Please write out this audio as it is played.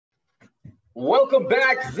Welcome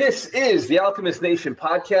back. This is the Alchemist Nation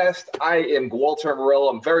podcast. I am Walter Morello.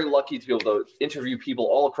 I'm very lucky to be able to interview people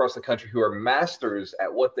all across the country who are masters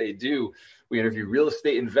at what they do. We interview real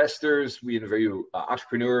estate investors, we interview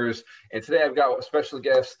entrepreneurs, and today I've got a special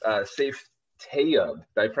guest, Saif Tayyab.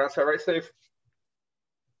 Did I pronounce that right, Saif?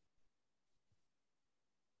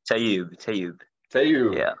 Tayyab.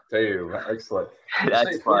 Tayyab. Yeah, Tayyab. Excellent.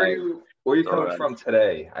 that's Saif, fine. where are you All coming right. from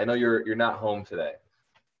today? I know you're not home today.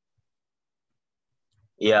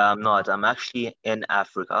 Yeah, I'm not. I'm actually in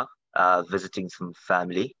Africa, visiting some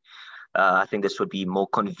family. I think this would be more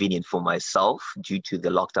convenient for myself due to the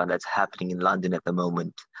lockdown that's happening in London at the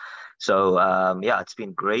moment. So, yeah, it's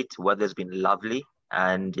been great. Weather's been lovely,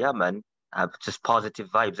 and yeah, man, just positive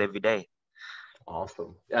vibes every day.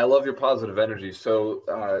 Awesome. I love your positive energy. So,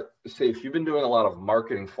 Saif, you've been doing a lot of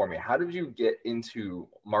marketing for me. How did you get into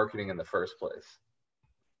marketing in the first place?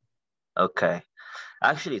 Okay.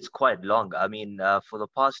 Actually, it's quite long. I mean, for the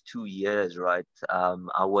past 2 years, right?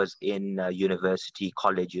 I was in university,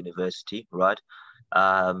 right?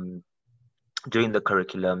 Um, Doing the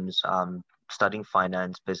curriculums, studying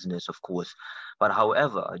finance, business, of course. But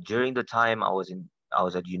however, during the time I was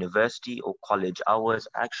at university or college, I was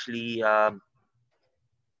actually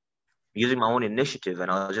using my own initiative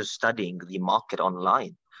and I was just studying the market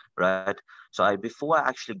online, right? So before I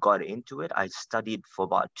actually got into it, I studied for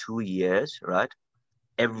about 2 years, right?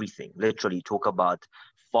 Everything, literally talk about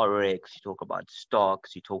forex, you talk about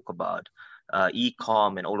stocks, you talk about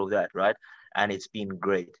e-com and all of that, right? And it's been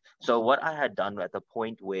great. So what I had done at the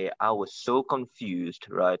point where I was so confused,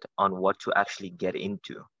 right, on what to actually get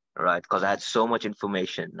into, right, because I had so much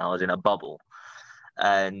information, I was in a bubble.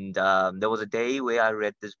 And there was a day where I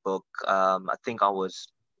read this book. I think I was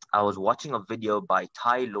watching a video by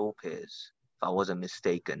Ty Lopez, if I wasn't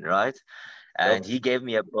mistaken, right? Yep. And he gave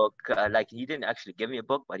me a book. Like he didn't actually give me a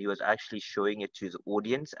book, but he was actually showing it to his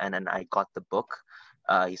audience, and then I got the book.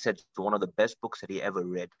 He said it's one of the best books that he ever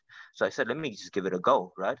read. So I said, let me just give it a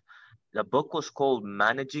go, right? The book was called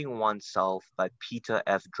Managing Oneself by Peter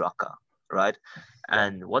F. Drucker, right? Yeah.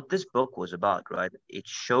 And what this book was about, right? It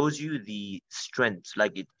shows you the strengths,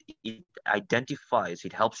 like it identifies,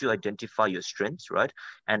 it helps you identify your strengths, right?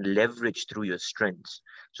 And leverage through your strengths.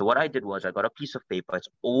 So what I did was I got a piece of paper. It's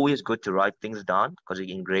always good to write things down because it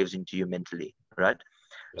engraves into you mentally, right?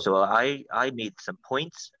 Yep. So I made some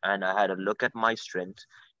points and I had a look at my strengths.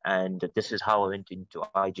 And this is how I went into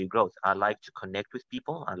IG growth. I like to connect with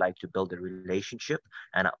people. I like to build a relationship.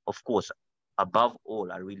 And of course, above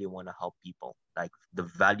all, I really want to help people. Like the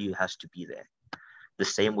value has to be there. The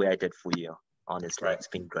same way I did for you. Honestly, Right. it's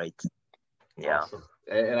been great. Yeah. Awesome.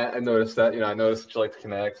 And I noticed that, I noticed that you like to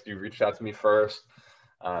connect. You reached out to me first,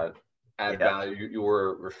 uh, add Yeah. value. You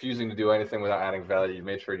were refusing to do anything without adding value. You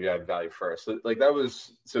made sure you add value first. So like that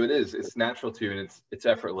was, so it's natural to you and it's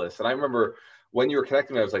effortless. And I remember when you were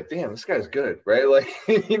connecting, I was like, damn, this guy's good, right? Like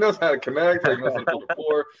he knows how to connect, like he knows how to build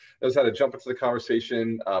rapport, knows how to jump into the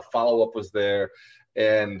conversation. Follow up was there.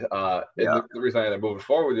 And Yeah. the reason I ended up moving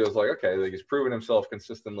forward with you was like, okay, like he's proven himself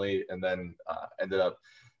consistently and then ended up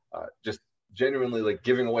just genuinely like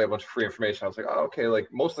giving away a bunch of free information. I was like, oh, okay. Like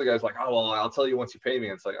most of the guys like, oh, well, I'll tell you once you pay me.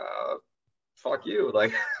 And it's like, fuck you.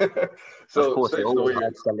 Like, Of so, course, so, they're so, always you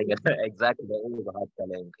hard selling it. Exactly. They're always hard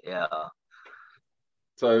selling. Yeah.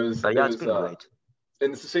 so But it yeah, it's was, been great.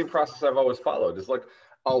 and it's the same process I've always followed. It's like,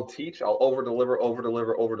 I'll teach, I'll over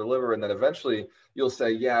deliver. And then eventually you'll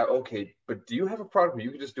say, yeah, okay, but do you have a product where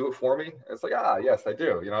you can just do it for me? And it's like, yes, I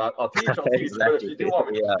do. I'll teach, but if Exactly. you do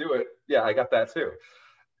want me to Yeah. just do it, yeah, I got that too.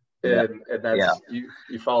 Yeah. And Yeah. that's,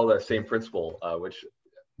 you follow that same principle, which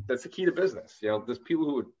that's the key to business. There's people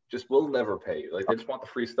who just will never pay. Like they Of just want the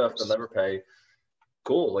free stuff. They'll course. never pay.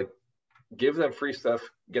 Cool. Like give them free stuff,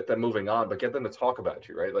 get them moving on, but get them to talk about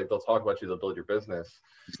you, right? Like they'll talk about you, they'll build your business.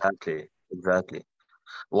 Exactly. Exactly.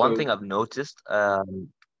 One So thing I've noticed,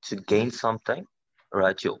 to gain something,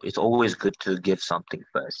 right, it's always good to give something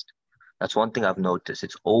first. That's one thing I've noticed.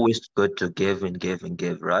 It's always good to give and give and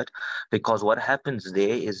give, right? Because what happens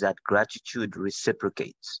there is that gratitude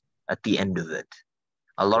reciprocates at the end of it.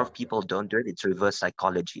 A lot of exactly. people don't do it. It's reverse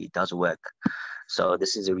psychology. It does work. So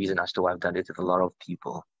this is the reason as to why I've done it with a lot of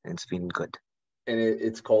people. And it's been good. And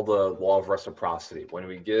it's called the law of reciprocity. When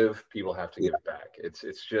we give, people have to Yeah. give back. It's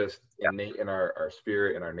just Yeah. innate in our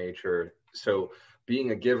spirit and our nature. So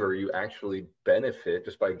being a giver, you actually benefit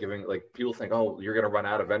just by giving. Like people think, oh, you're going to run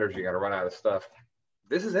out of energy, you're going to run out of stuff.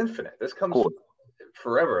 This is infinite. This Of comes course.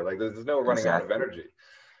 forever. Like there's no running out of Exactly. energy.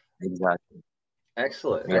 Exactly.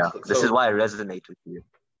 Excellent, Yeah. excellent. This is So why I resonate with you.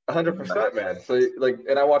 Right. 100%, man. So like,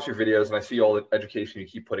 and I watch your videos and I see all the education you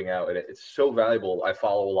keep putting out, and it's so valuable. I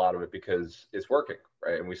follow a lot of it because it's working,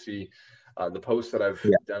 right? And we see The posts that I've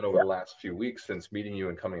Yeah. done over Yeah. the last few weeks since meeting you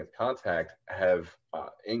and coming into contact have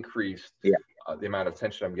increased Yeah. the amount of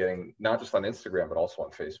attention I'm getting, not just on Instagram, but also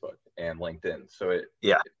on Facebook and LinkedIn. So Yeah. it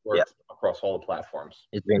Yeah. worked across all the platforms.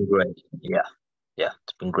 It's been great. Yeah. Yeah.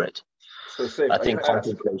 It's been great. So Saif, I I think gotta ask,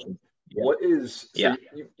 content creation. Yeah. what is, so Yeah.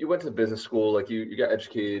 you went to business school, like you got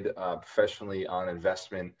educated professionally on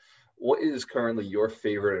investment. What is currently your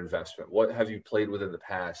favorite investment? What have you played with in the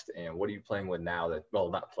past, and what are you playing with now that, well,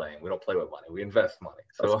 not playing, we don't play with money, we invest money.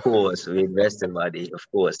 Of So course, we invest in money. Of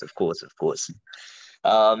course. Of course. Of course.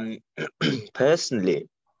 Um, personally,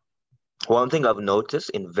 one thing I've noticed,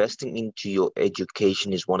 investing into your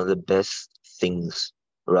education is one of the best things,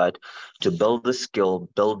 right? To build a skill,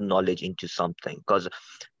 build knowledge into something. Because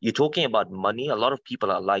you're talking about money, a lot of people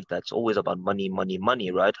are like that. It's always about money, money, money,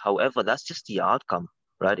 right? However, that's just the outcome,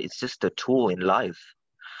 right? It's just a tool in life.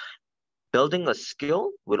 Building a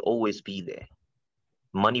skill will always be there.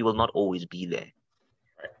 Money will not always be there,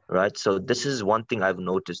 right? So this is one thing I've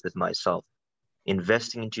noticed with myself.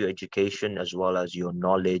 Investing into your education as well as your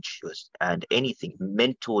knowledge and anything,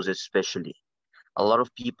 mentors especially. A lot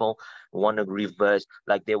of people want to reverse,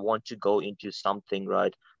 like they want to go into something,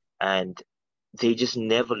 right? And they just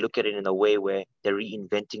never look at it in a way where they're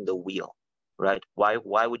reinventing the wheel, right? Why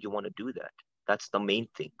would you want to do that? That's the main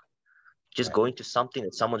thing. Just right. go into something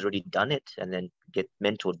that someone's already done it and then get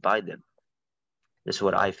mentored by them. This is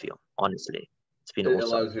what I feel, honestly. It's been It awesome.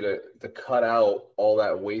 allows you to cut out all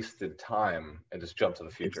that wasted time and just jump to the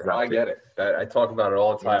future. And I Exactly. get it. I talk about it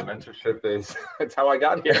all the time. Yeah. Mentorship is, it's how I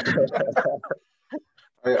got here.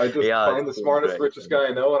 I just Yeah, it's find the been smartest, great. richest guy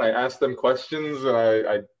I know, and I ask them questions, and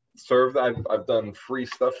I serve. I've done free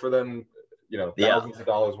stuff for them, Yeah, thousands of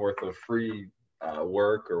dollars worth of free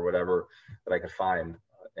work or whatever that I could find,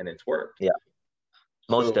 and it's worked. yeah,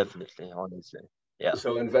 most So, definitely, honestly. Yeah.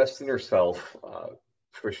 so invest in yourself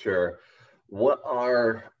for sure. What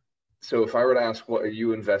are So if I were to ask, what are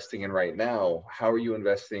you investing in right now? How are you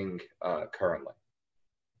investing currently?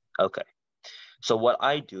 Okay. So what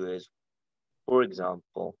I do is, for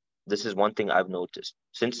example, this is one thing I've noticed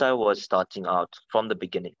since I was starting out from the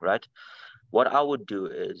beginning, right? What I would do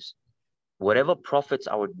is whatever profits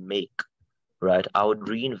I would make, right? I would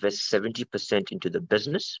reinvest 70% into the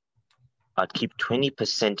business. I'd keep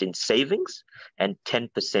 20% in savings and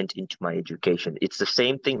 10% into my education. It's the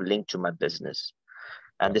same thing linked to my business.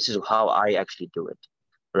 And this is how I actually do it,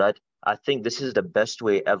 right? I think this is the best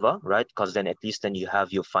way ever, right? Because then at least then you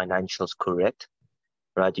have your financials correct,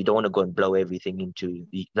 right? You don't want to go and blow everything into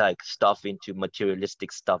the like stuff into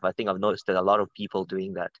materialistic stuff. I think I've noticed that a lot of people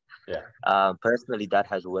doing that. Yeah. Personally, that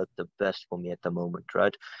has worked the best for me at the moment,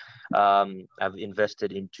 right? I've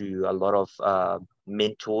invested into a lot of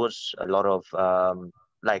mentors, a lot of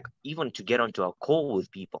like even to get onto a call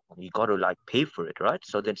with people, you got to like pay for it, right?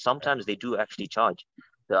 So then sometimes they do actually charge.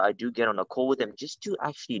 So I do get on a call with them just to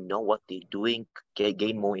actually know what they're doing,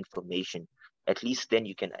 gain more information. At least then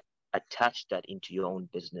you can attach that into your own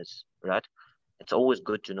business, right? It's always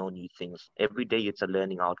good to know new things. Every day it's a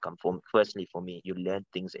learning outcome. Personally for me, you learn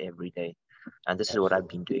things every day, and this is what I've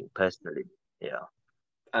Absolutely. been doing personally. Yeah.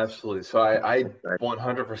 Absolutely. So I Right.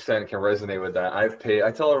 100% can resonate with that. I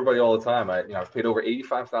tell everybody all the time, I've paid over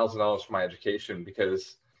 $85,000 for my education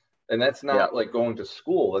because, and that's Yeah. not like going to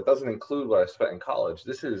school. That doesn't include what I spent in college.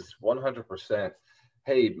 This is 100%.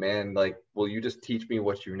 Hey man, like, will you just teach me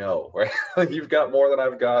what you know, right? Like you've got more than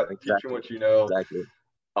I've got. Teach me Exactly. what you know. Exactly.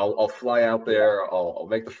 I'll fly out Yeah. there. I'll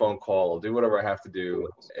make the phone call. I'll do whatever I have to Of do.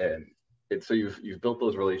 course. And so you've built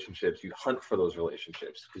those relationships. You hunt for those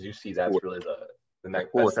relationships because you see Of that's course. really the Of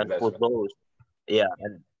next course. best And for investment. those, yeah,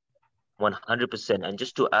 and 100%. And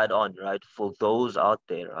just to add on, right, for those out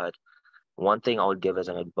there, right, one thing I would give as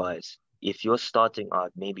an advice, if you're starting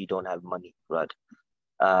out, maybe you don't have money, right?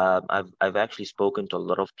 I've actually spoken to a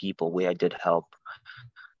lot of people where I did help.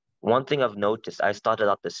 One thing I've noticed, I started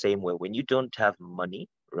out the same way. When you don't have money,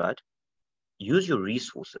 right, use your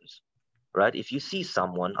resources, right? If you see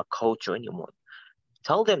someone, a coach or anyone,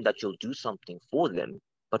 tell them that you'll do something for them,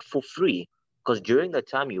 but for free. Because during the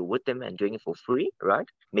time you're with them and doing it for free, right?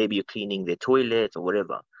 Maybe you're cleaning their toilets or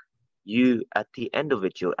whatever. You, at the end of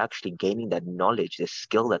it, you're actually gaining that knowledge, the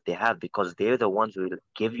skill that they have, because they're the ones who will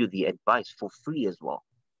give you the advice for free as well.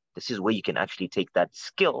 This is where you can actually take that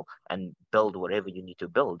skill and build whatever you need to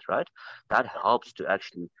build, right? That helps to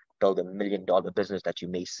actually build $1 million business that you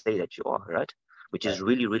may say that you are, right? Which is Right.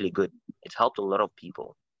 really, really good. It's helped a lot of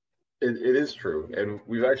people. It is true. And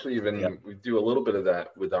we've actually Yeah. we do a little bit of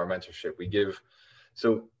that with our mentorship.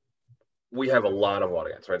 So we have a lot of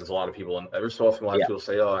audience, right? There's a lot of people, and every so often we'll have Yeah. people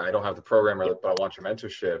say, "Oh, I don't have the program, but I want your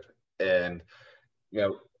mentorship." And you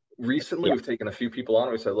know, recently Yeah. we've taken a few people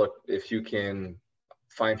on. We said, look, if you can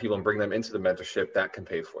find people and bring them into the mentorship, that can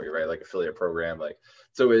pay for you, right? Like affiliate program. Like,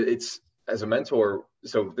 so it's as a mentor.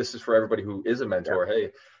 So this is for everybody who is a mentor. Yeah.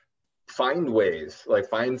 Hey, find ways, like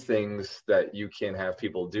find things that you can have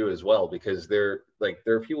people do as well, because there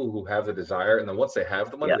are people who have the desire, and then once they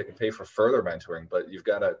have the money, they can pay for further mentoring. But you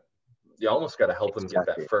almost got to help them get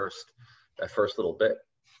that first little bit.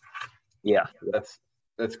 Yeah.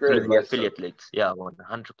 That's great advice. The affiliate links. Yeah,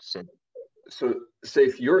 100%. So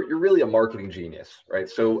Saif, you're really a marketing genius, right?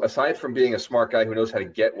 So aside from being a smart guy who knows how to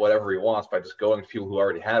get whatever he wants by just going to people who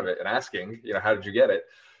already have it and asking, how did you get it?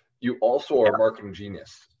 You also are a marketing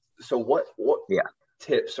genius. So what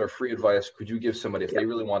tips or free advice could you give somebody if they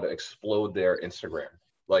really want to explode their Instagram,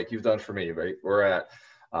 like you've done for me, right? We're at,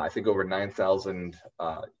 I think, over 9,000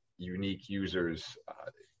 unique users,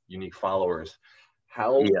 unique followers.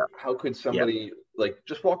 How could somebody, like,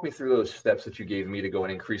 just walk me through those steps that you gave me to go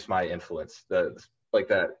and increase my influence, that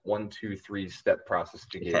 1, 2, 3 step process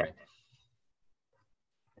that you gave me?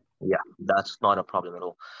 Yeah, that's not a problem at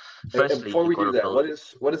all. Firstly, and before we do that,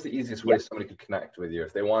 what is the easiest way somebody could connect with you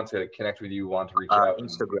if they want to connect with you, want to reach out?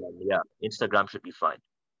 Instagram, Instagram should be fine.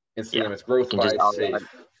 Instagram, it's Growth by Saif.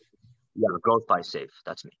 Yeah, Growth by Saif.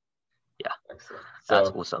 That's me. Yeah, excellent.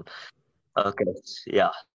 That's awesome. Okay,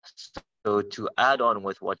 yeah. So to add on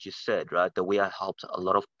with what you said, right, the way I helped a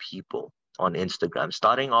lot of people on Instagram,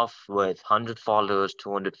 starting off with 100 followers,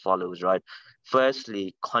 200 followers, right?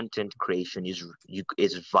 Firstly, content creation is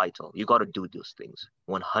vital. You got to do those things.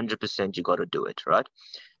 100% you got to do it, right?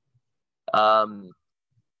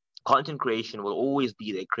 Content creation will always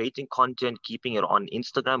be there. Creating content, keeping it on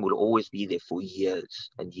Instagram will always be there for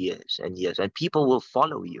years and years and years. And people will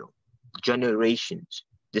follow you, generations.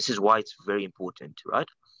 This is why it's very important, right?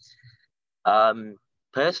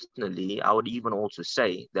 Personally, I would even also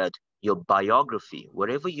say that your biography,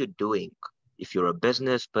 whatever you're doing, if you're a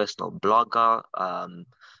business, personal blogger,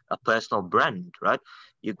 a personal brand, right?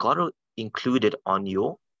 You got to include it on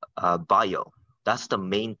your bio. That's the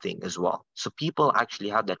main thing as well. So people actually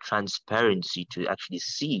have that transparency to actually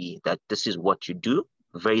see that this is what you do,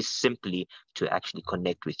 very simply to actually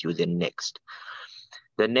connect with you then next.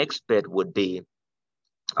 The next bit would be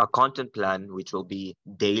a content plan, which will be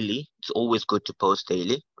daily. It's always good to post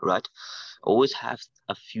daily, right? Always have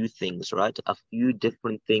a few things, right? A few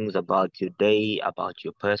different things about your day, about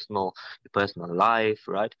your personal life,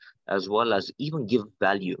 right? As well as even give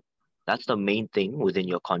value. That's the main thing within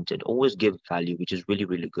your content. Always give value, which is really,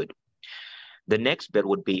 really good. The next bit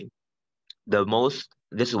would be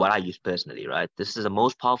this is what I use personally, right? This is the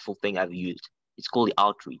most powerful thing I've used. It's called the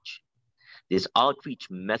outreach. This outreach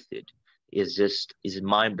method is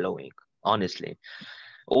mind-blowing, honestly.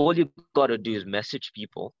 All you got to do is message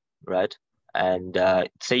people, right? And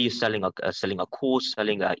say you're selling a course,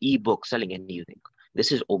 selling an ebook, selling anything.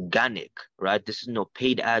 This is organic, right? This is no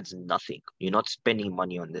paid ads, nothing. You're not spending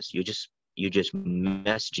money on this. You're just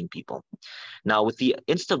messaging people. Now with the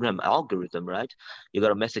Instagram algorithm, right, you got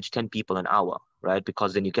to message 10 people an hour, right?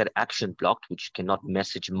 Because then you get action blocked, which you cannot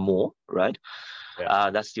message more, right? Yeah.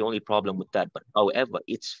 That's the only problem with that. But however,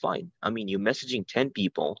 it's fine. I mean, you're messaging 10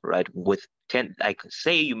 people, right? With 10, like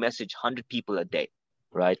say you message 100 people a day,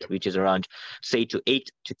 right? Which is around, say, to 8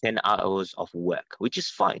 to 10 hours of work, which is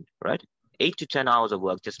fine, right? 8 to 10 hours of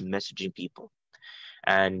work, just messaging people.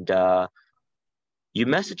 And you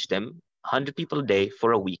message them 100 people a day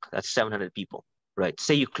for a week. That's 700 people, right?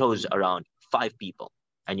 Say you close around 5 people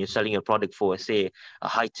and you're selling a product for, say, a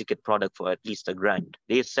high ticket product for at least $1,000.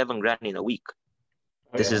 There's $7,000 in a week.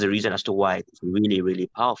 This is the reason as to why it's really, really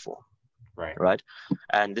powerful. Right.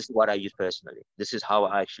 And this is what I use personally. This is how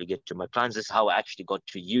I actually get to my clients. This is how I actually got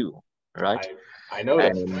to you. Right. I know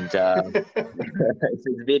that. And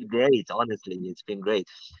it's been great. Honestly, it's been great.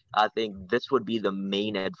 I think this would be the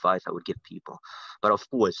main advice I would give people. But of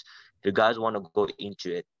course, if you guys want to go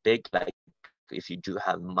into it big, like if you do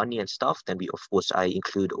have money and stuff, then I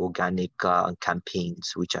include organic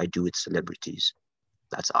campaigns, which I do with celebrities.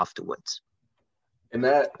 That's afterwards. And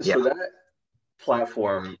so that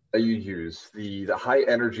platform that you use, the high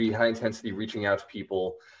energy, high intensity reaching out to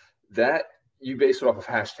people, that you base it off of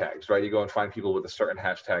hashtags, right? You go and find people with a certain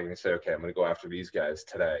hashtag and you say, okay, I'm going to go after these guys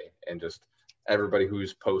today. And just everybody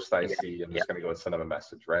whose post I see, I'm just going to go and send them a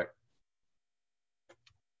message, right?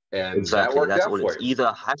 And exactly. That worked That's out all for it's you.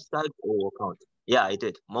 Either hashtag or account. Yeah, I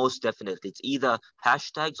did. Most definitely. It's either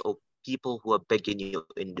hashtags or people who are big in your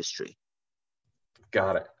industry.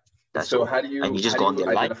 Got it. That's so all. How do you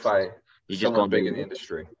identify someone big in the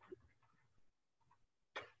industry?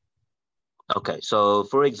 Okay, so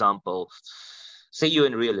for example, say you're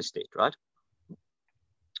in real estate, right?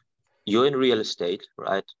 You're in real estate,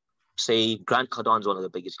 right? say Grant Cardone is one of the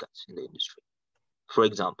biggest guys in the industry, for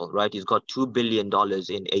example, right? He's got $2 billion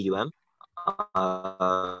in AUM,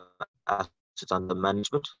 assets under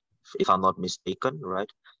management, if I'm not mistaken, right?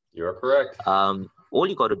 You're correct. All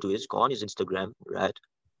you got to do is go on his Instagram, right?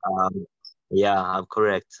 Um, yeah, I'm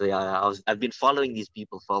correct. So yeah, I've been following these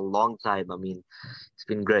people for a long time. I mean, it's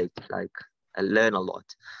been great. Like I learn a lot.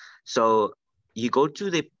 So you go to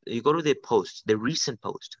their post, their recent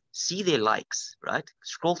post, see their likes, right?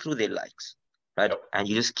 Scroll through their likes, right? Yep. And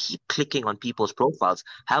you just keep clicking on people's profiles.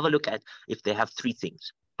 Have a look at if they have three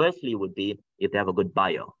things. Firstly, would be if they have a good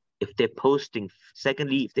bio. If they're posting,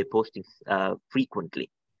 secondly, if they're posting frequently.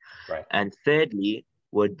 Right. And thirdly,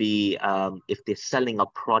 would be if they're selling a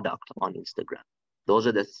product on Instagram. Those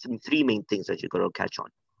are the three main things that you're going to catch on.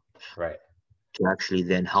 Right. To actually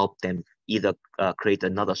then help them either create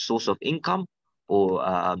another source of income or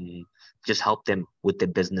just help them with the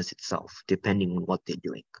business itself, depending on what they're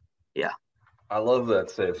doing. Yeah. I love that,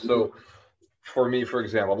 Saif. So for me, for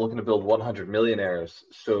example, I'm looking to build 100 millionaires.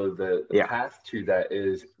 So the path to that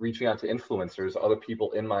is reaching out to influencers, other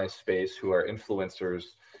people in my space who are influencers,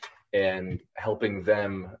 and helping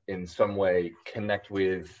them in some way connect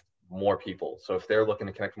with more people. So if they're looking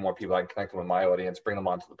to connect with more people, I can connect them with my audience, bring them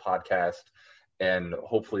onto the podcast, and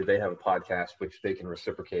hopefully they have a podcast which they can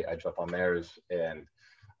reciprocate. I jump on theirs, and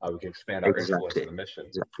we can expand our influence and the mission.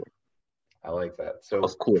 Exactly. I like that. So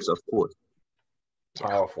of course.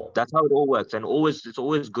 Powerful. Yeah. That's how it all works. And it's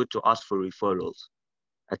always good to ask for referrals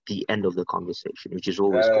at the end of the conversation, which is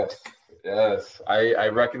always good. Yes, I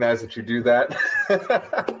recognize that you do that.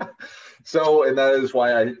 So, and that is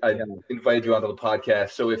why I invited you onto the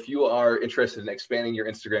podcast. So if you are interested in expanding your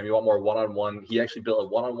Instagram, you want more one-on-one, he actually built a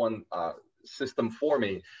one-on-one system for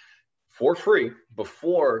me for free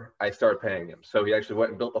before I started paying him. So he actually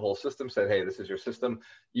went and built the whole system, said, hey, this is your system,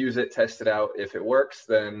 use it, test it out. If it works,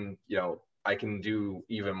 then, I can do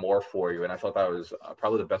even more for you. And I thought that was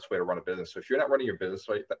probably the best way to run a business. So if you're not running your business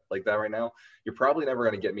like that right now, you're probably never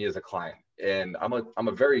going to get me as a client. And I'm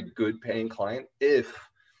a very good paying client if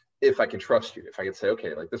I can trust you, if I can say,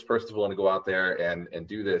 okay, like this person's willing to go out there and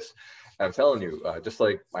do this. And I'm telling you, just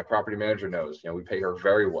like my property manager knows, we pay her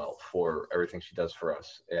very well for everything she does for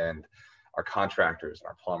us. And our contractors and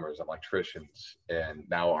our plumbers, electricians, and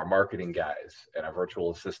now our marketing guys and our virtual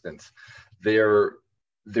assistants,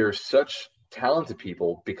 they're such talented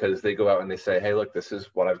people because they go out and they say, hey, look, this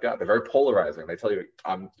is what I've got. They're very polarizing. They tell you,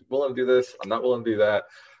 I'm willing to do this, I'm not willing to do that,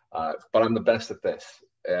 but I'm the best at this.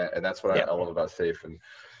 And that's what I love about Saif. And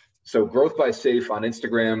so Growth by Saif on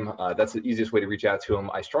Instagram, that's the easiest way to reach out to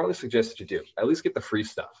him. I strongly suggest that you do. At least get the free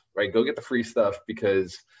stuff, right? Go get the free stuff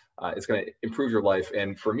because it's going to improve your life.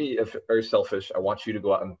 And for me, if very selfish, I want you to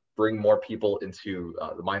go out and bring more people into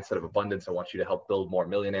the mindset of abundance. I want you to help build more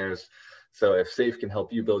millionaires. So if Saif can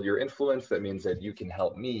help you build your influence, that means that you can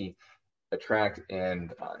help me attract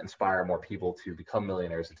and inspire more people to become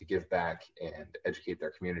millionaires and to give back and educate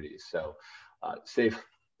their communities. So Saif,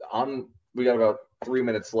 we got about 3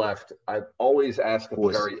 minutes left. I always ask at the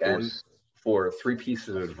very end for 3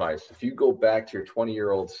 pieces of advice. If you go back to your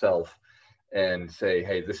 20-year-old self and say,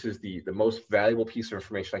 hey, this is the most valuable piece of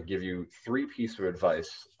information I can give you, 3 pieces of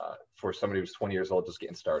advice for somebody who's 20 years old just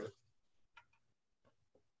getting started.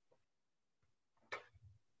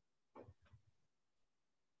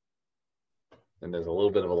 And there's a little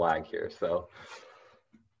bit of a lag here. So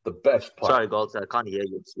the best part. Sorry, Gold, I can't hear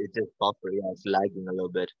you. It's just buffering. Yeah, it's lagging a little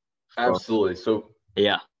bit. Absolutely. So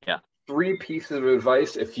yeah. 3 pieces of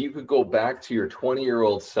advice. If you could go back to your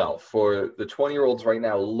 20-year-old self, for the 20-year-olds right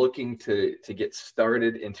now looking to get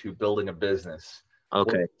started into building a business.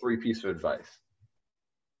 Okay. 3 pieces of advice.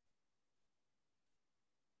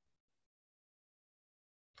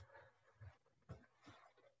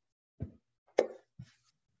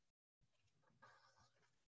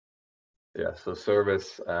 Yeah, so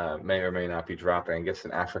service may or may not be dropping. I guess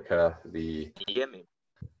in Africa, Can you hear me?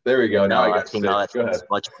 There we go. Now I got think it's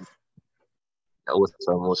much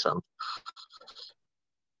awesome.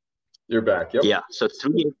 You're back. Yep. Yeah. So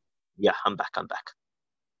 3. Yeah, I'm back.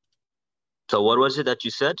 So what was it that you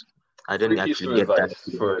said? I didn't actually get that.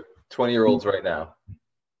 For 20-year-olds right now.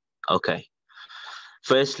 Okay.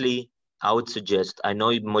 Firstly, I would suggest, I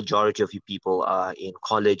know majority of you people are in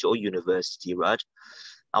college or university, right?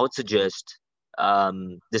 I would suggest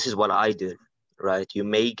this is what I did, right? You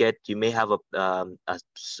may have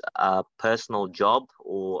a personal job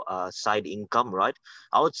or a side income, right?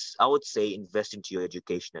 I would say invest into your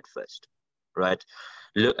education at first, right?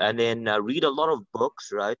 Look, and then read a lot of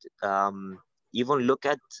books, right? Even look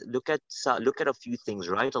at a few things,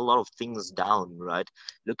 write a lot of things down, right?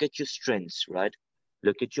 Look at your strengths, right?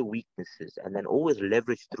 look at your weaknesses, and then always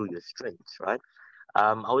leverage through your strengths, right?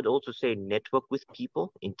 I would also say network with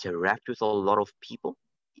people, interact with a lot of people,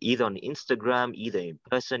 either on Instagram, either in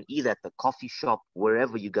person, either at the coffee shop,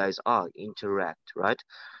 wherever you guys are, interact, right?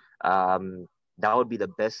 Um, that would be the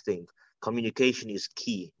best thing. Communication is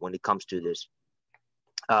key when it comes to this.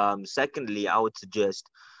 Secondly, I would suggest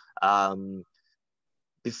um,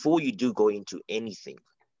 before you do go into anything,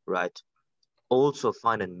 right, also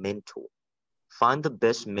find a mentor. Find the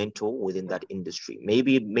best mentor within that industry.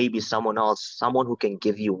 Maybe someone else, someone who can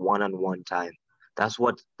give you one-on-one time. That's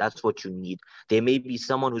what you need. There may be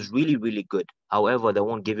someone who's really, really good. However, they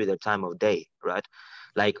won't give you the time of day, right?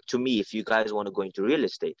 Like to me, if you guys want to go into real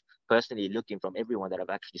estate, personally looking from everyone that I've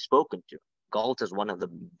actually spoken to, Galt is one of the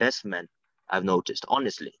best men I've noticed.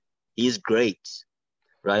 Honestly, he's great,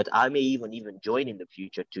 right? I may even join in the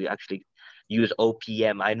future to actually use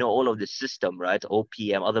OPM. I know all of the system, right?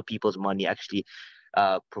 OPM, other people's money, actually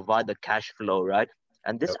provide the cash flow, right?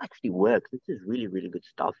 And this Yep. actually works. This is really, really good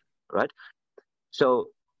stuff, right? So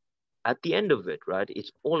at the end of it, right,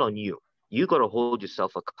 it's all on you. You got to hold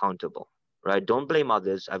yourself accountable, right? Don't blame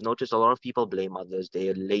others. I've noticed a lot of people blame others. They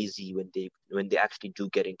are lazy when they actually do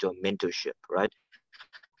get into a mentorship, right?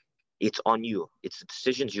 It's on you. It's the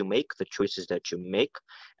decisions you make, the choices that you make,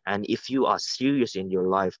 and if you are serious in your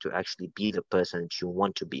life to actually be the person that you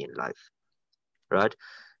want to be in life, right?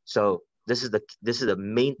 So this is the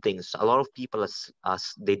main things. A lot of people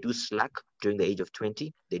they do slack during the age of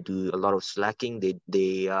 20. They do a lot of slacking.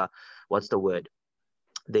 They what's the word?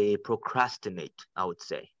 They procrastinate, I would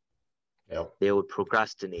say. Yep. They would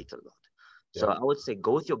procrastinate a lot. So Yep. I would say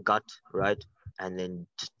go with your gut, right? And then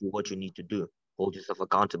just do what you need to do. Hold yourself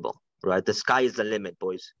accountable, right? The sky is the limit,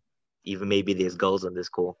 boys. Even maybe there's girls on this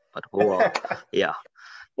call, but oh well, yeah.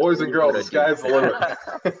 That's Boys what and you girls, the gotta do. sky's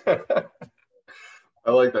the limit.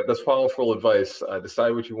 I like that. That's powerful advice.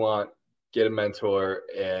 Decide what you want, get a mentor,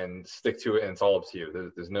 and stick to it. And it's all up to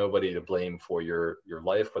you. There's nobody to blame for your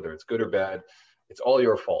life, whether it's good or bad. It's all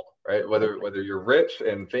your fault, right? Whether you're rich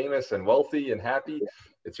and famous and wealthy and happy,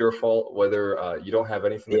 it's your fault. Whether you don't have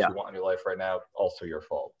anything that Yeah, you want in your life right now, also your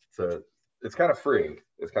fault. So it's kind of freeing.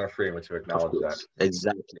 It's kind of freeing once you of acknowledge that. course,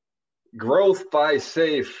 exactly. Growth by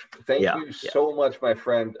Safe. Thank Yeah, you yeah. so much, my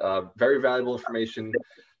friend. Very valuable information.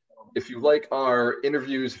 If you like our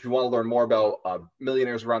interviews, if you want to learn more about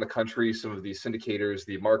millionaires around the country, some of the syndicators,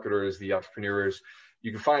 the marketers, the entrepreneurs,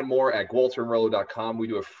 you can find more at waltermorello.com. We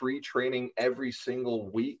do a free training every single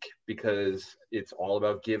week because it's all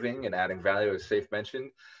about giving and adding value, as Safe mentioned.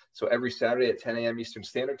 So every Saturday at 10 a.m. Eastern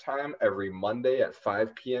Standard Time, every Monday at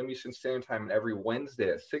 5 p.m. Eastern Standard Time, and every Wednesday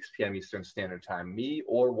at 6 p.m. Eastern Standard Time, me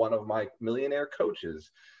or one of my millionaire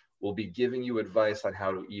coaches will be giving you advice on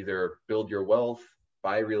how to either build your wealth,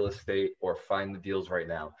 buy real estate, or find the deals right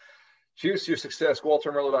now. Cheers to your success.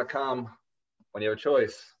 WalterMerlo.com. When you have a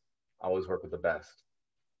choice, always work with the best.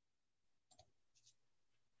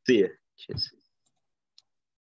 See you. Cheers.